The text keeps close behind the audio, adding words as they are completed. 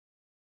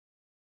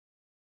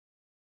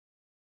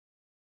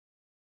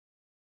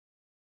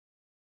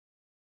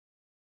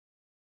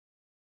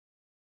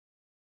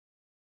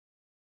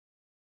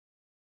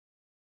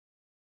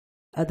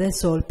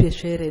Adesso ho il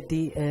piacere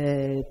di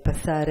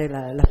passare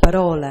la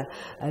parola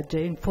a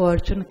Jane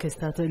Fortune, che è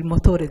stato il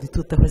motore di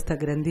tutta questa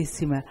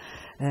grandissima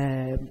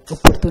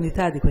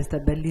opportunità, di questa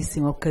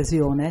bellissima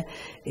occasione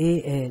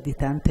e di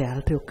tante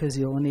altre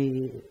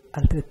occasioni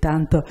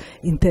altrettanto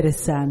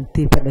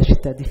interessanti per la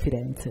città di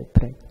Firenze.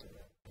 Prego.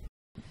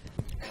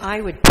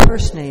 I would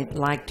personally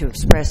like to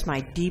express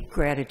my deep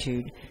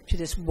gratitude to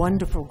this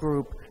wonderful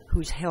group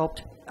who's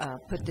helped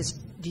put this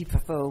Di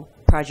Fauveau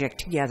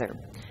project together.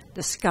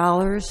 The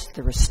scholars,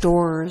 the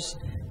restorers,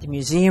 the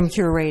museum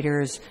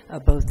curators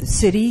of both the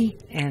city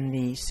and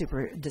the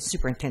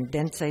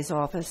superintendente's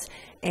office,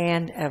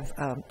 and of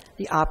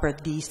the Opera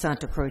di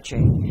Santa Croce.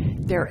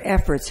 Their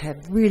efforts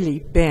have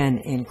really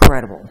been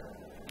incredible.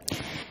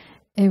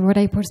 E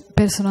vorrei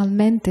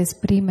personalmente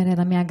esprimere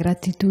la mia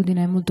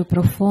gratitudine molto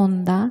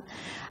profonda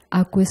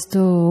a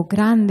questo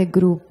grande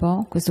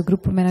gruppo, questo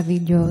gruppo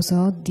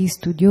meraviglioso di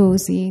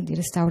studiosi, di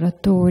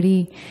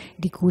restauratori,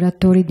 di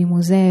curatori di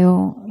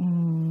museo,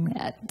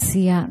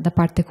 sia da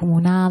parte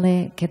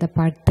comunale che da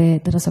parte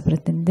della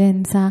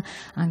soprintendenza,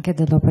 anche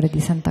dell'Opera di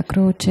Santa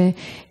Croce,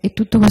 e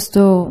tutto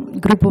questo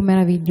gruppo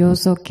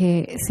meraviglioso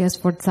che si è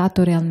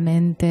sforzato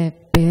realmente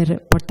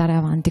per portare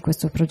avanti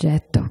questo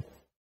progetto.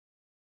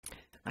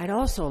 I'd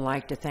also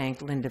like to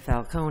thank Linda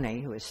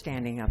Falcone, who is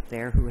standing up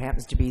there, who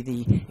happens to be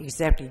the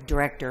executive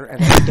director of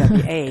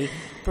AWA,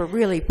 for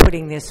really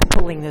pulling this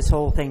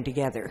whole thing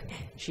together.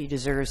 She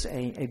deserves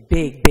a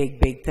big, big,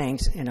 big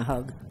thanks and a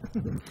hug.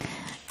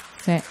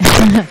 Sì.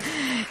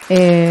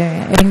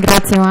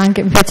 Ringrazio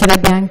anche, mi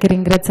piacerebbe anche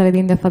ringraziare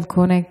Linda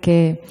Falcone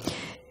che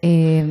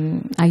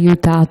ha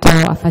aiutato,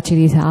 ha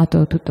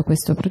facilitato tutto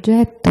questo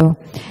progetto,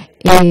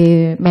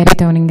 e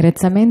merita un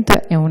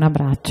ringraziamento e un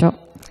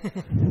abbraccio.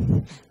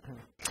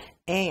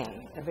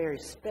 And a very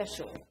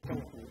special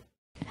thank you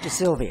to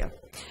Sylvia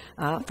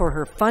for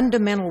her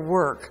fundamental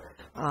work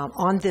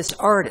on this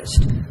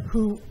artist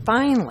who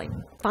finally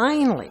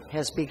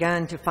has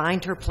begun to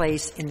find her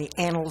place in the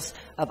annals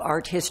of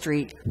art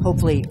history,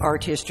 hopefully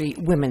art history,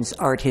 women's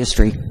art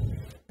history.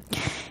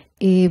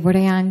 E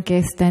vorrei anche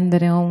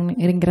estendere un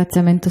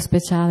ringraziamento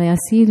speciale a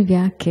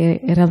Silvia,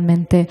 che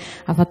realmente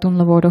ha fatto un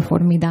lavoro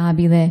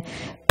formidabile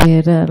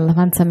per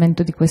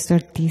l'avanzamento di questo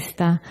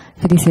artista,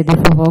 Fèlicie de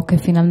Fauveau, che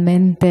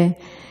finalmente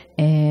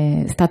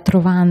sta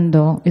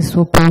trovando il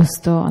suo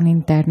posto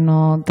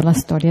all'interno della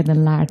storia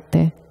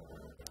dell'arte.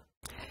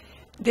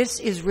 This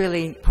is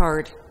really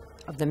part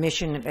of the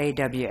mission of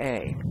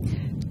AWA,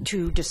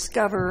 to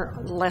discover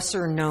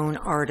lesser known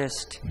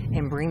artists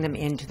and bring them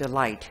into the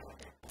light,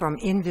 from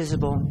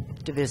invisible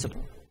to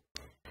visible.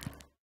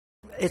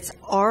 It's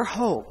our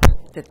hope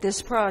that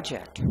this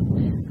project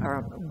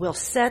will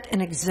set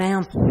an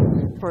example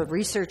for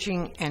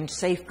researching and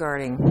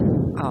safeguarding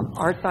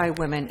art by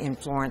women in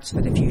Florence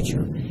for the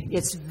future.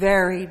 It's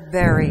very,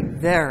 very,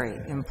 very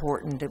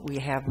important that we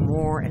have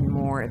more and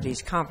more of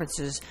these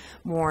conferences,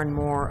 more and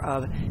more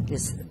of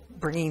this,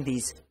 bringing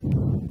these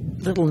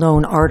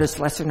little-known artists,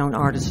 lesser-known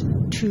artists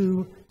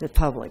to the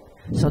public,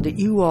 so that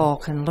you all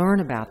can learn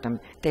about them.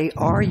 They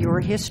are your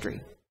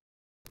history.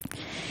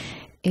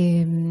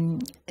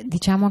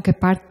 Diciamo che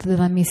parte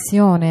della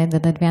missione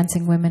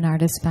dell'Advancing Women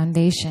Artists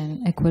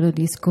Foundation è quello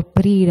di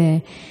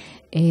scoprire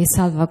e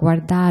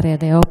salvaguardare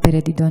le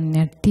opere di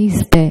donne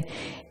artiste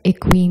e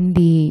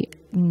quindi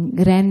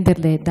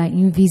renderle da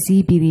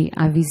invisibili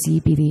a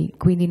visibili.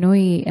 Quindi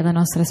noi, è la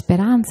nostra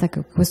speranza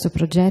che questo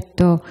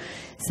progetto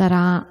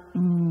sarà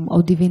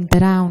o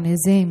diventerà un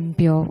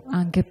esempio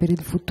anche per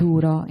il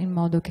futuro, in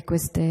modo che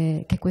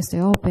queste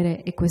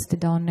opere e queste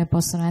donne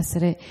possano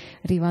essere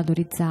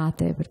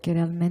rivalorizzate, perché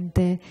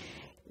realmente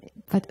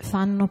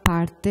fanno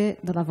parte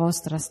della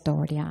vostra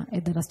storia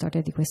e della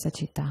storia di questa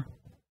città.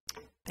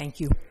 Thank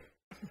you.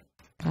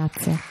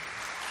 Grazie.